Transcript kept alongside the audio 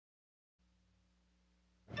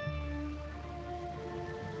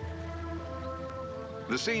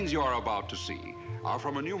The scenes you are about to see are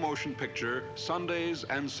from a new motion picture, Sundays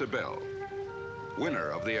and Cybèle, winner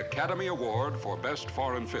of the Academy Award for Best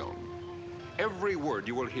Foreign Film. Every word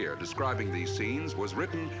you will hear describing these scenes was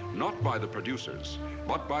written not by the producers,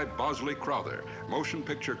 but by Bosley Crowther, motion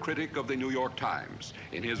picture critic of the New York Times,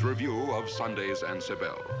 in his review of Sundays and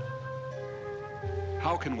Cybèle.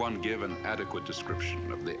 How can one give an adequate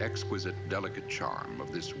description of the exquisite, delicate charm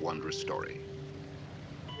of this wondrous story?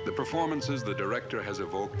 The performances the director has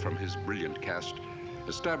evoked from his brilliant cast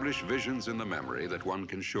establish visions in the memory that one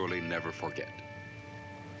can surely never forget.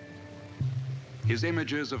 His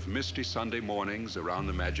images of misty Sunday mornings around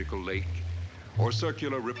the magical lake, or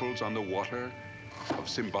circular ripples on the water, of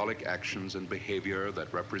symbolic actions and behavior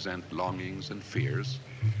that represent longings and fears,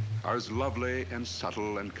 are as lovely and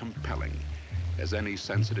subtle and compelling as any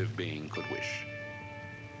sensitive being could wish.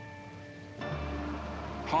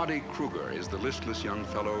 Hardy Kruger is the listless young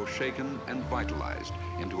fellow shaken and vitalized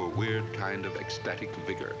into a weird kind of ecstatic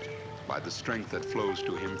vigor by the strength that flows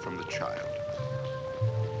to him from the child.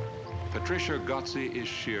 Patricia Gozzi is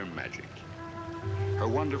sheer magic. Her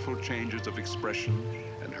wonderful changes of expression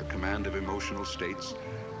and her command of emotional states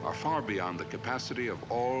are far beyond the capacity of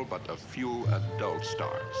all but a few adult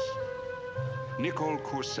stars. Nicole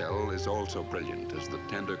Courcelle is also brilliant as the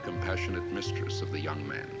tender, compassionate mistress of the young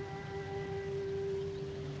man.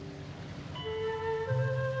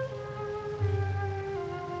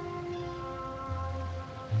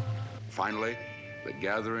 Finally, the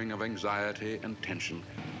gathering of anxiety and tension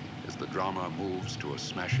as the drama moves to a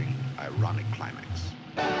smashing, ironic climax.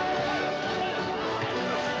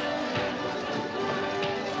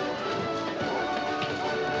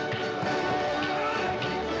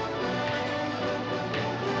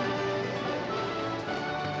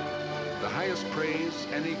 The highest praise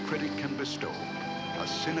any critic can bestow, a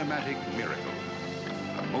cinematic miracle,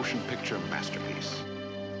 a motion picture masterpiece.